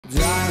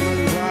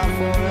Diamonds are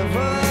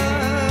forever,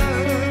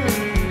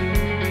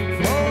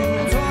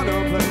 flows on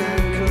open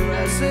and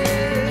caresses.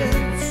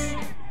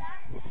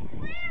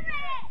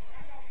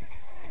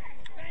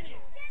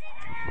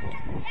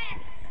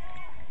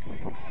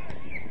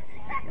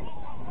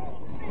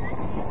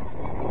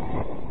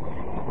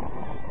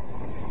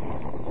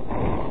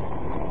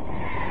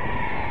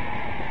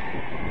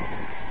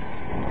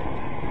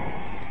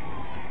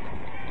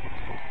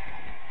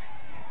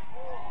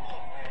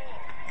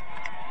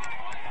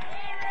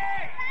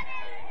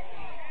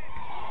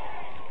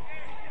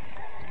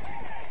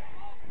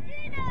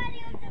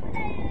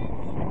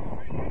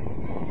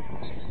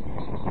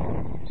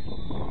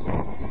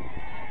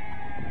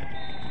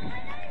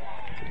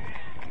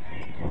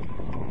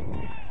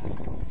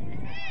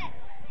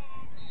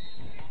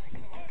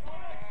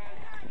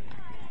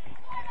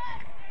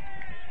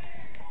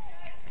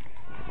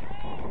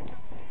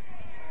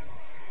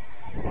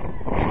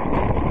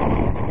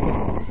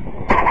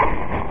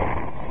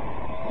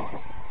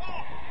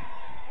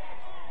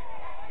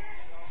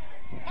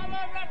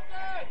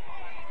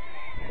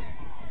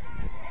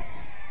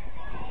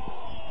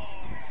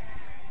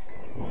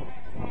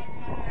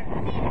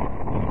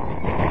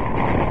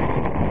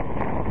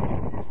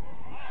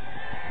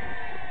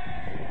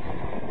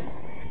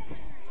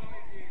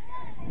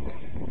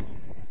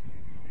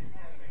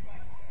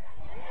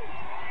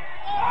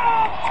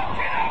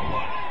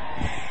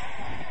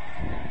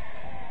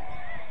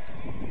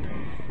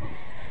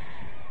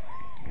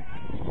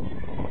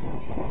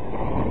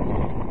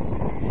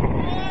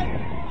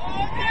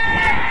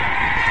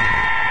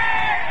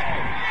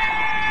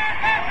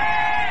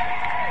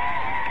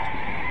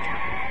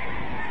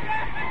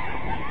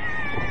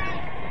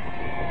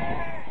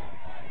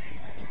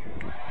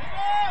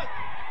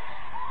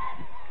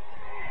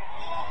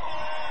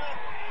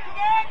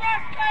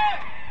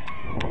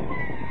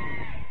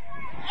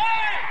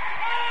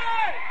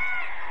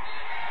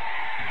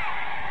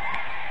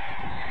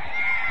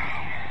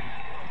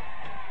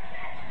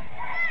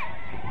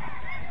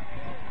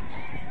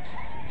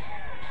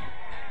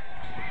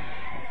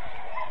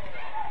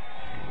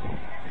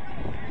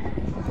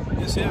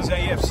 This is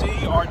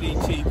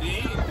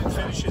AFCRDTV. It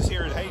finishes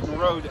here at Hayden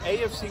Road.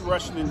 AFC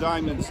Rushden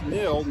Diamonds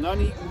 0,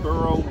 Nuneaton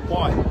Borough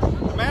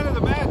 1. The man of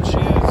the match is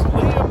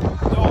Liam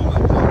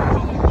Nolan.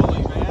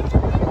 Holy man.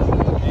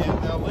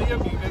 And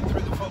Liam, you've been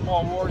through the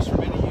football wars for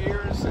many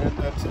years, and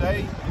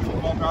today the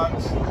football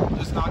gods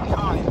is not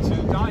kind to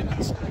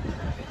Diamonds.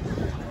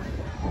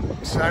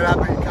 So that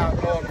but you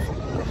can't lie.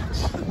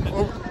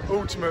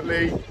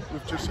 Ultimately,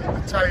 we've just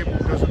the table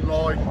doesn't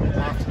lie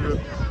after the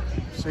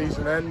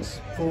season ends.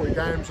 40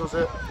 games was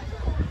it?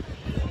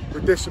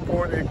 We're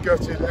disappointed,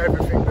 gutted,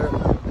 everything that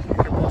you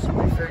could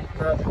possibly think.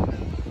 But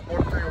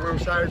one thing I will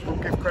say is we'll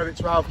give credit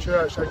to our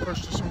church. They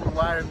pushed us all the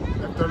way and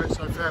they've done it,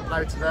 so fair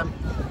play to them.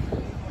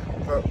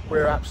 But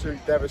we're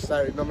absolutely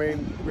devastated. I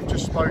mean, we've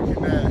just spoken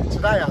there.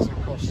 Today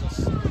hasn't cost us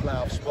the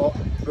playoff spot.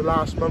 The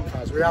last month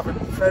has. We haven't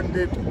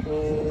defended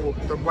or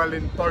done well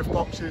in both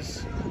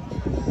boxes,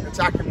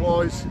 attacking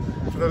wise,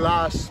 for the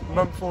last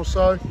month or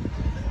so.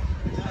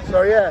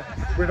 So yeah,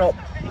 we're not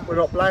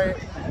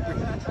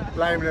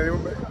blaming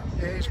anyone, but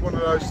it is one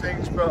of those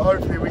things. But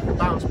hopefully we can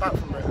bounce back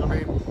from it. I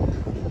mean,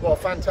 what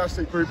a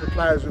fantastic group of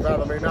players we've had.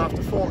 I mean,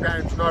 after 4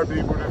 games,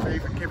 nobody would have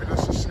even given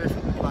us a sniff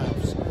at the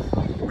playoffs.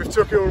 We've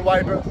took it all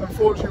away, but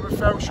unfortunately we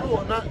fell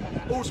short, and that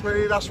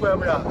ultimately that's where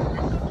we are.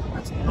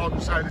 Like I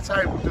say, the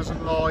table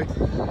doesn't lie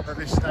at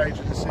this stage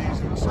of the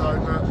season. So,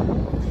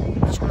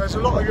 but there's a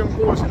lot of young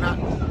boys in that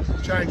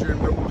change room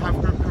that will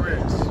have good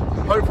careers.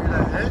 Hopefully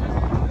they're here,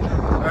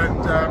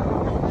 and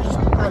just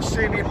as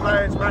senior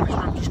players,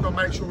 management, just got to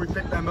make sure we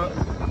pick them up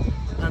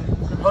and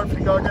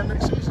hopefully go again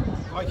next season.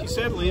 Like you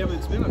said, Liam,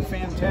 it's been a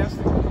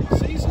fantastic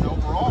season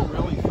overall,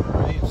 really, for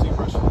AFC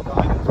Rushden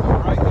Diamonds. But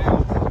right now,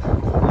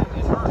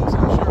 it hurts.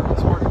 I'm sure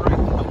it's heartbreak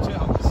to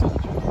tell.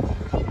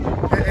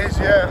 It is,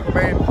 yeah. I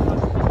mean,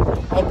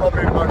 I'm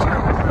probably the most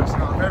happy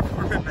person I've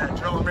ever been there. Do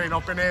you know what I mean?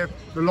 I've been here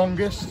the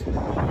longest,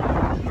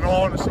 and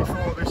I honestly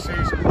thought this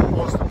season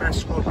was the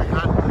best squad we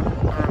had.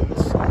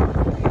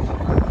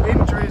 And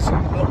injuries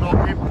and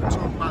whatnot, people can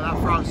talk about that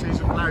throughout the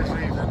season, players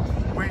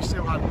leaving. We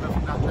still had enough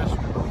in that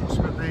dressing room.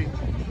 Ultimately,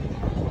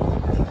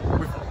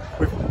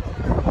 with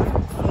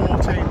 4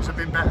 teams have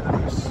been better than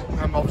us,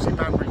 and obviously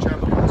Banbury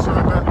champions. So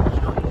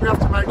we have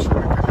to make sure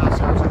we pick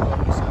ourselves up,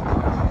 like you said.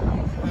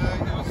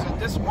 It was a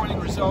disappointing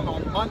result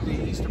on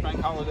Monday, Easter Bank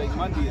Holiday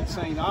Monday at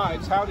St.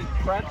 Ives. How did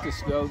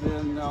practice go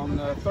then on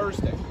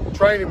Thursday?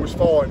 Training was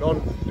fine.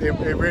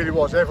 It really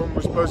was. Everyone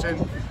was buzzing.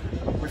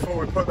 We thought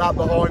we'd put that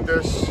behind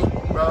us,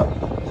 but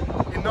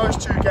in those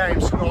 2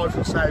 games, St. Ives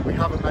would say we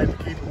haven't made the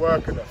keeper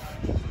work enough.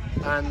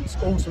 And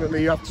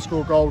ultimately, you have to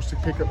score goals to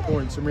pick up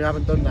points, and we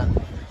haven't done that.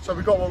 So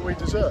we got what we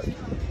deserved.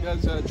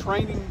 Does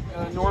training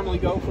normally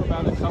go for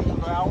about a couple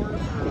of hours,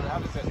 or how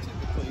does that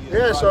typically?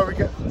 Yeah, so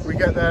we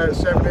get there at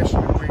 7ish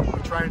and we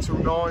train till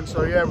 9.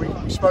 So yeah,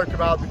 we spoke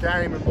about the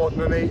game and what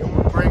Nuneaton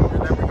would bring,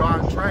 and then we go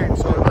out and train.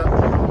 So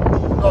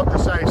like I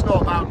say, it's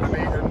not about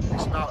Nuneaton,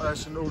 it's about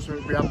us, and also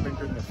we haven't been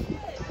good enough.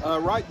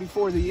 Right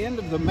before the end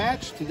of the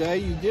match today,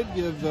 you did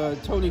give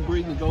Tony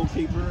Breeden, the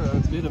goalkeeper, a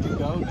bit of a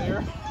go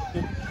there.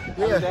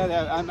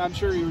 Yeah. I'm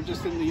sure you were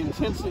just in the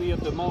intensity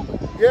of the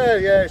moment. Yeah,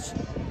 yes.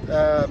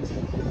 Like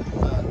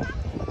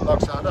I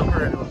said, I don't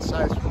really want to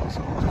say it, I just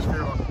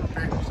feel like I'm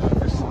being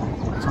myself.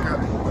 It's good.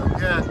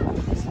 But yeah,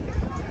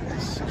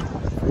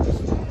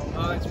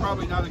 It's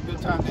probably not a good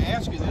time to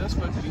ask you this,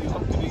 but do you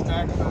hope to be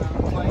back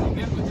playing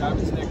again with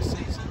Diamonds next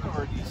season,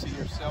 or do you see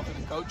yourself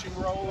in a coaching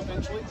role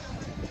eventually?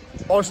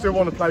 I still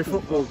want to play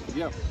football.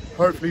 Yeah.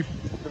 Hopefully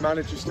the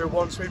manager still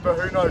wants me, but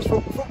who knows?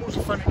 Football's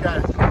a funny game.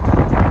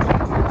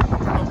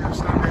 I'm not going to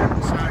stand here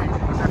and say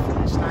I'm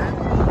definitely staying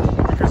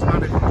because the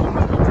manager wants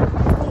me.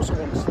 Of course I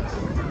want to stay.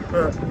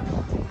 But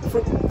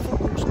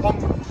football's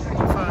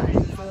I'm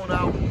 34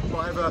 now,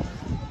 whatever.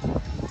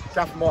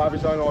 Gaffer might have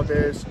his own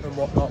ideas and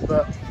whatnot,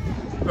 but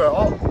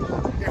look,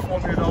 if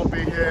wanted, I'll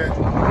be here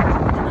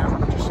and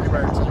we'll just see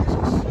where it takes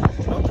us.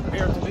 Well,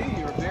 compared to me,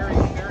 you're a very,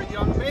 very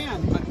young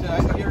man,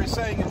 but you're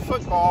saying in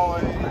football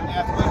and in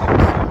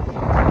athletics, I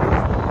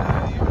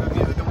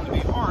don't want to be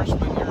harsh,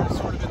 but you're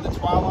sort of in the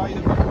twilight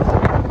of your career.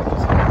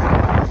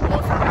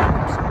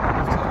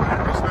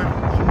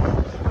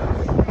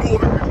 More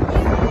than good. I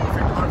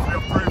think hopefully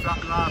I've proved that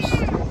the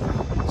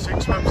last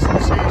 6 months of the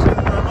season.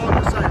 But like I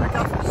say, the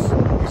Gaffer's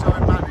his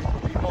own man,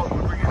 he might want to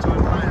bring his own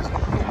players in.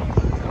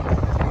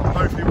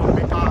 Hopefully we'll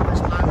be part of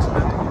his plans and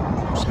then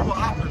we'll see what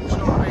happens, you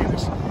know what I mean?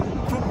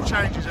 Football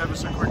changes ever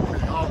so quickly,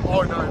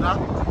 I know that.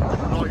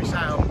 And like you say,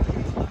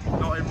 I'm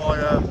not in my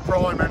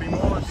prime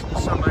anymore,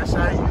 as some may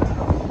say,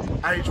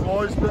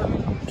 age-wise, but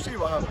we'll see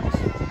what happens.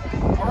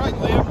 All right,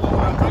 Liam,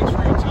 well, thanks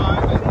for your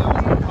time, and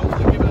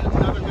hopefully give it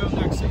another go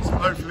next season.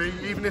 Hopefully,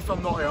 even if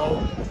I'm not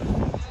ill,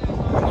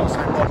 I'm not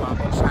saying bother, I'm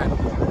not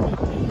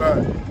saying, but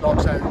like I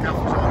say, the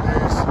Gaffer's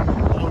ideas,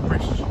 I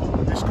wish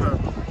this club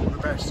all the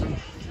best. And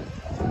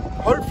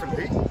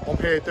hopefully, I'm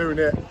here doing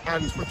it,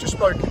 and we've just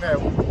spoken now,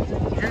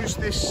 use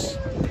this,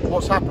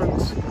 what's happened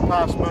the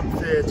past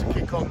month here to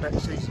kick on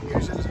next season,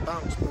 use it as a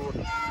bounce board,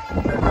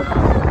 and then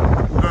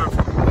learn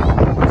from it.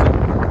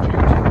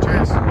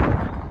 Cheers.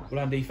 Well,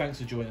 Andy, thanks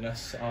for joining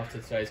us after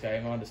today's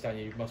game. I understand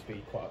you must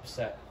be quite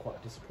upset,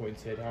 quite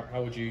disappointed.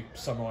 How would you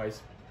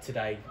summarise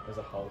today as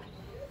a whole?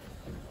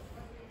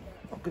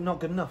 Not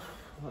good enough.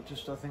 I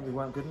think we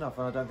weren't good enough,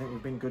 and I don't think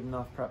we've been good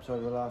enough perhaps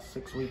over the last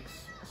 6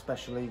 weeks,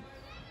 especially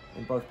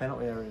in both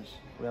penalty areas.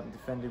 We haven't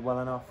defended well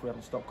enough, we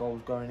haven't stopped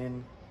goals going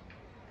in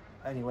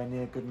anywhere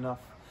near good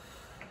enough,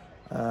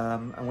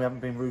 and we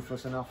haven't been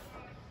ruthless enough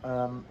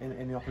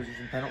in the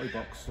opposition penalty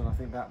box, and I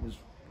think that was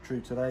true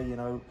today. You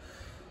know,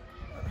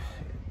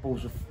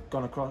 balls have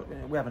gone across.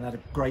 We haven't had a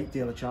great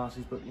deal of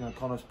chances, but you know,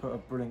 Connor's put a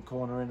brilliant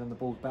corner in, and the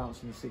ball's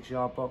bounced in the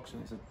 6-yard box,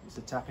 and it's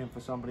a tap in for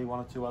somebody. 1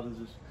 or 2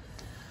 others,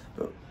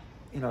 but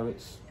you know,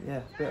 it's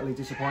bitterly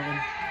disappointing,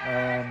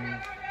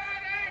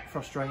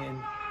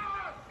 frustrating,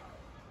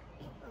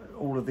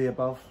 all of the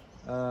above,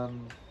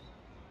 and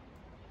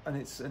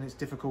it's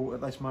difficult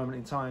at this moment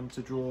in time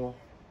to draw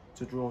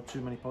too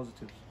many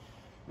positives.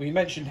 Well, you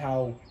mentioned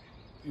how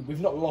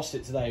we've not lost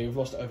it today, we've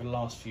lost it over the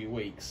last few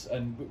weeks,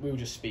 and we were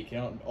just speaking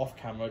off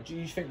camera. Do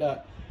you think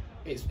that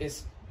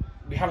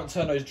we haven't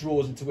turned those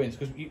draws into wins?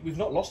 Because we've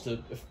not lost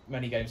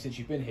many games since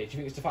you've been here. Do you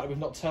think it's the fact that we've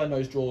not turned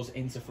those draws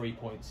into 3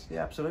 points?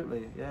 Yeah,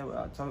 absolutely. Yeah,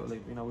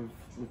 totally. You know,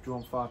 we've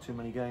drawn far too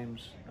many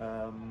games,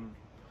 and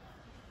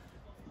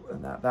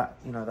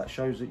that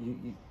shows that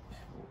you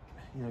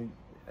know,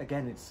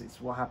 again, it's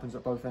what happens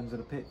at both ends of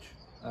the pitch,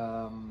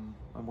 and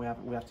we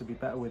have to be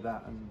better with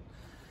that. And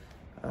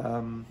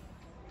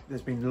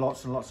there's been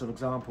lots and lots of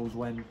examples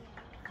when,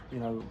 you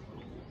know,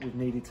 we've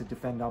needed to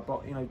defend our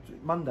you know,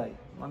 Monday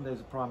is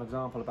a prime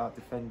example about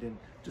defending.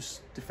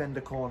 Just defend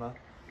a corner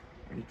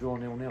and you draw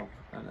 0-0,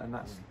 and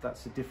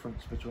that's the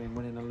difference between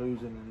winning and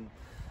losing.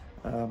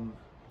 And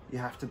we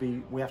have to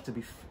be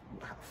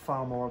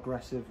far more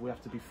aggressive, we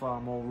have to be far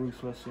more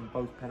ruthless in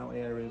both penalty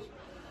areas,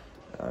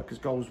 because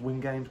goals win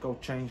games, goals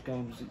change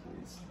games.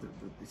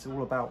 It's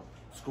all about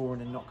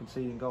scoring and not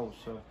conceding goals.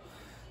 So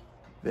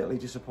bitterly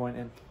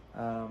disappointing,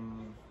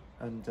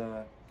 and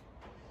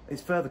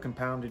it's further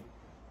compounded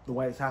the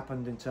way it's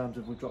happened in terms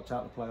of we dropped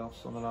out of the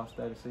playoffs on the last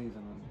day of the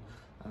season,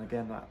 and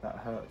again that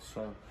hurts.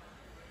 So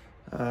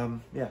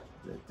yeah,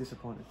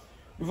 disappointed.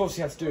 We've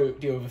obviously had to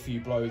deal with a few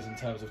blows in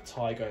terms of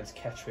Ty going to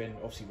Kettering,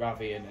 obviously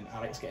Ravi and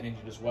Alex getting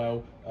injured as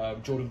well.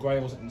 Jordan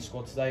Gray wasn't in the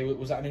squad today.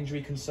 Was that an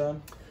injury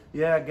concern?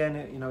 Yeah,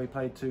 again, you know, he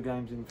played 2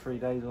 games in 3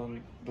 days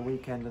on the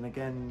weekend, and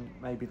again,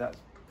 maybe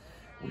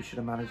we should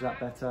have managed that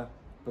better.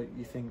 But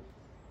you think,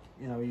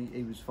 you know,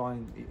 he was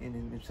fine in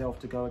himself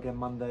to go again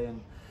Monday,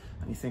 and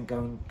you think go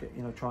and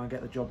try and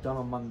get the job done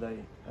on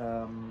Monday.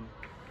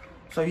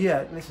 So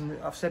yeah, listen,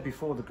 I've said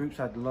before, the group's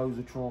had loads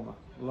and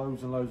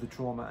loads of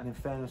trauma, and in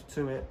fairness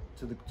to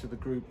the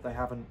group, they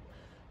haven't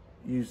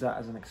used that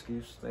as an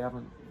excuse. They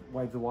haven't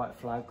waved the white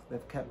flag.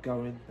 They've kept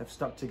going. They've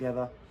stuck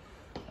together.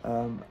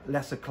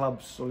 Lesser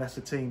clubs or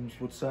lesser teams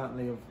would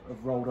certainly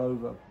have rolled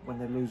over when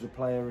they lose a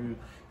player who,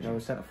 you know,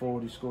 a centre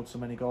forward who scored so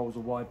many goals, a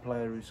wide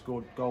player who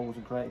scored goals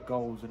and created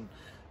goals, and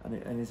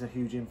and is a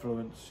huge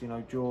influence. You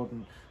know,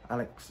 Jordan,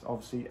 Alex.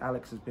 Obviously,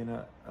 Alex has been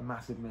a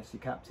massive miss.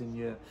 Your captain,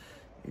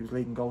 he was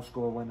leading goal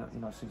scorer when, you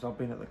know, since I've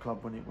been at the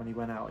club when he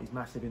went out. He's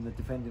massive in the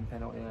defending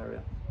penalty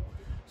area.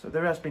 So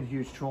there has been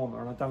huge trauma,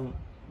 and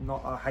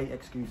I hate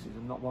excuses.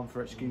 I'm not one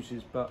for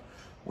excuses, but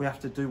we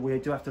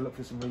do have to look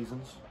for some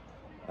reasons,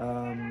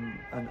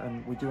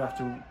 and we do have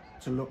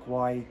to look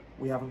why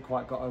we haven't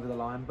quite got over the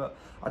line. But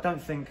I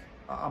don't think,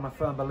 I'm a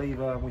firm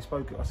believer, and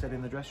I said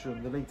in the dressing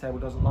room, the league table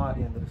doesn't lie at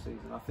the end of the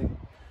season. I think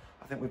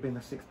we've been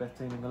the 6th best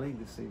team in the league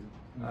this season,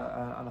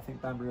 and I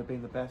think Banbury have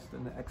been the best,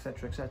 and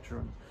etc. etc.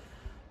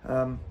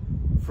 And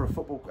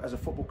as a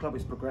football club,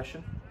 it's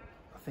progression.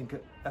 I think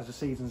as the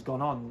season's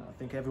gone on, I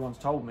think everyone's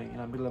told me, you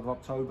know, middle of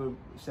October,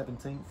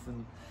 17th,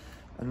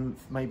 and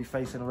maybe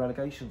facing a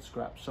relegation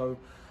scrap. So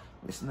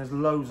listen, there's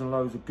loads and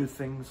loads of good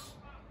things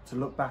to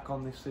look back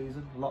on this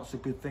season. Lots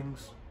of good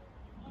things.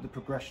 The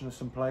progression of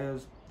some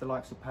players, the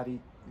likes of Paddy,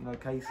 you know,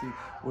 Casey,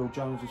 Will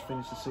Jones has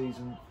finished the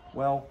season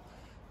well,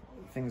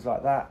 things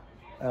like that.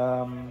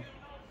 And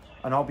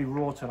I'll be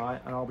raw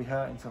tonight, and I'll be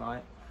hurting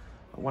tonight.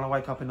 But when I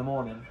wake up in the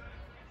morning,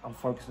 I'm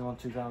focusing on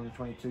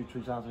 2022,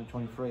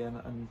 2023,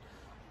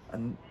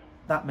 and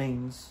that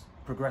means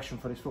progression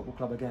for this football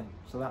club again.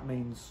 So that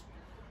means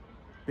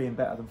being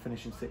better than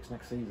finishing 6th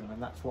next season, and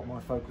that's what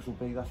my focus will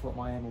be. That's what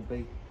my aim will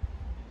be.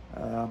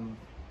 And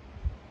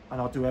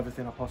I'll do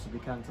everything I possibly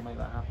can to make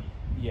that happen.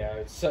 Yeah,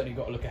 it's certainly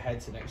got to look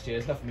ahead to next year.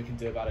 There's nothing we can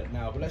do about it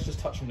now, but let's just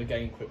touch on the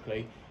game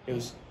quickly. It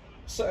was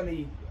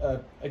certainly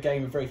a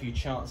game with very few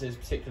chances,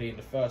 particularly in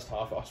the first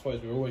half. I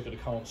suppose we were always going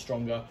to come on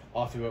stronger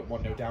after we went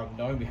 1-0 down,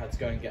 knowing we had to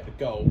go and get the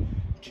goal.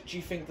 Do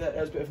you think that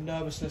there was a bit of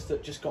nervousness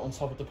that just got on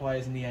top of the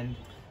players in the end?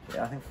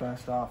 Yeah, I think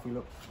first half we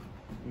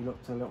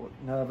looked a little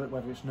nervous,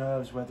 whether it's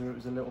nerves, whether it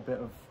was a little bit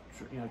of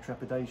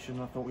trepidation.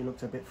 I thought we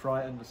looked a bit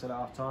frightened. I said at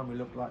half time we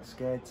looked like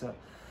scared to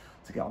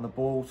get on the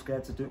ball,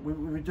 scared to do. We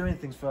were doing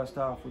things first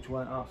half which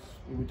weren't us.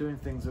 We were doing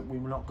things that we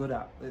were not good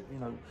at.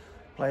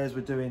 Players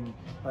who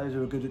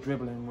were good at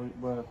dribbling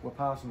were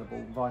passing the ball,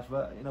 and vice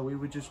versa. You know, we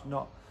were just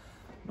not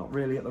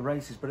really at the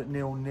races. But at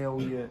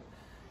 0-0,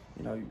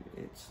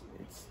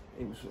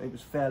 it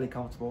was fairly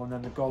comfortable, and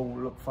then the goal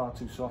looked far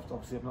too soft.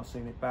 Obviously, I've not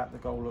seen it back. The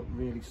goal looked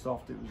really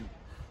soft. It was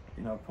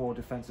a poor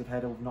defensive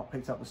header. We've not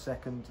picked up the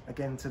second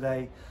again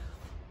today,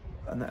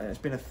 and it's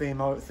been a theme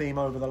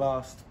over the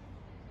last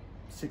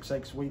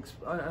 6-8 weeks,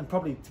 and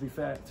probably, to be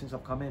fair, since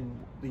I've come in,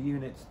 the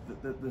units,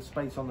 the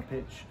space on the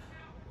pitch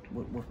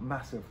were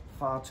massive,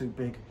 far too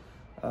big.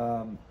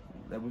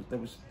 There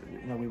was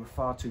we were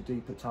far too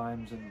deep at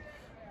times, and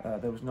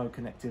there was no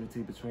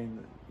connectivity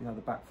between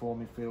the back four,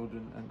 midfield,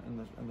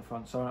 and the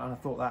front. So, and I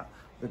thought that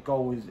the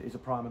goal is a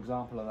prime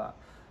example of that.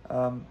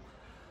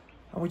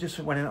 And we just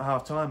went in at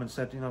half time and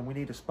said, we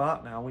need a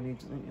spark now. We need,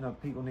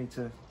 people need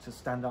to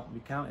stand up and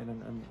be counted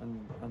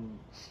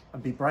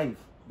and be brave.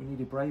 We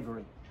needed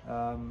bravery.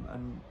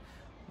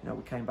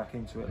 We came back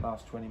into it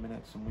last 20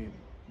 minutes, and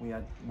we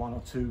had 1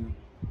 or 2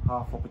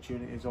 half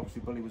opportunities.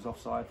 Obviously, Bully was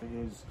offside for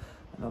his.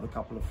 Another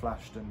couple have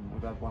flashed, and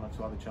we've had 1 or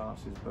 2 other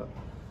chances. But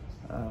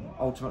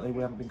ultimately,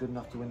 we haven't been good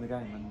enough to win the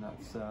game, and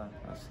that's a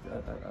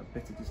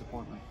bitter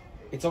disappointment.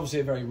 It's obviously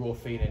a very raw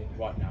feeling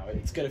right now.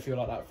 It's going to feel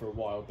like that for a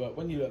while, but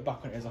when you look back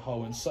on it as a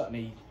whole, and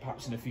certainly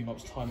perhaps in a few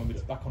months' time when we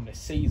look back on this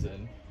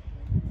season,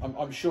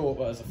 I'm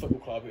sure as a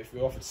football club, if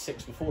we were offered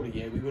 6 before the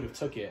year, we would have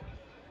took it,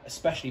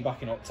 especially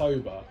back in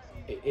October.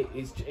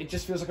 It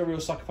just feels like a real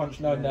sucker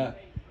punch knowing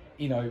that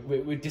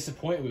we're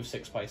disappointed with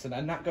 6th place,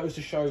 and that goes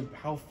to show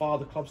how far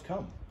the club's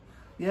come.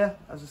 Yeah,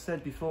 as I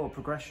said before,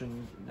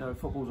 progression.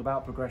 Football's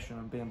about progression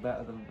and being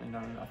better than.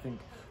 I think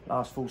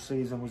last full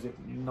season was it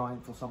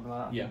 9th or something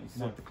like that. Yeah.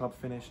 The club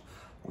finished.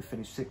 We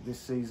finished 6th this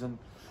season.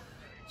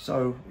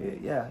 So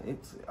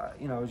it's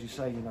as you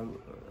say,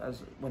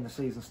 as when the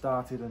season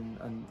started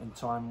and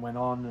time went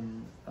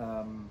on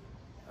and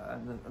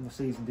the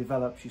season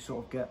develops, you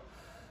sort of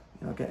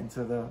get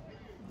into the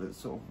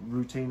sort of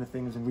routine of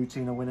things and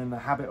routine of winning, the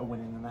habit of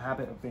winning and the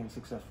habit of being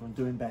successful and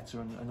doing better,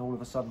 and all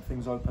of a sudden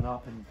things open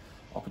up and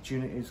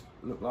opportunities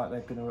look like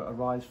they're going to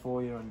arise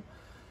for you, and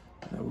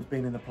we've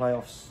been in the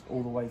playoffs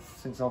all the way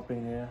since I've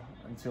been here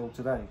until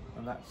today,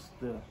 and that,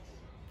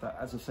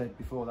 as I said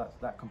before,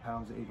 that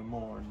compounds it even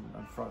more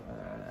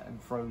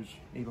and throws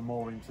even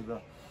more into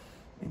the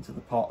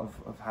pot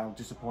of how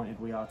disappointed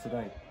we are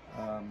today.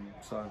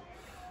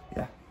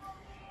 Yeah.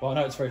 Well, I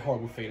know it's a very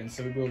horrible feeling,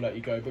 so we will let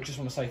you go, but just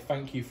want to say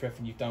thank you for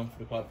everything you've done for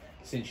the club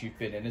since you've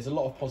been in. There's a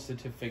lot of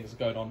positive things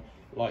going on,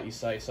 like you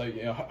say, so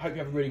I hope you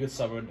have a really good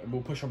summer, and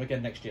we'll push on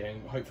again next year,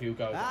 and hopefully you'll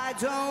go. I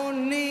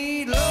don't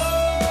need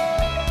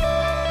love.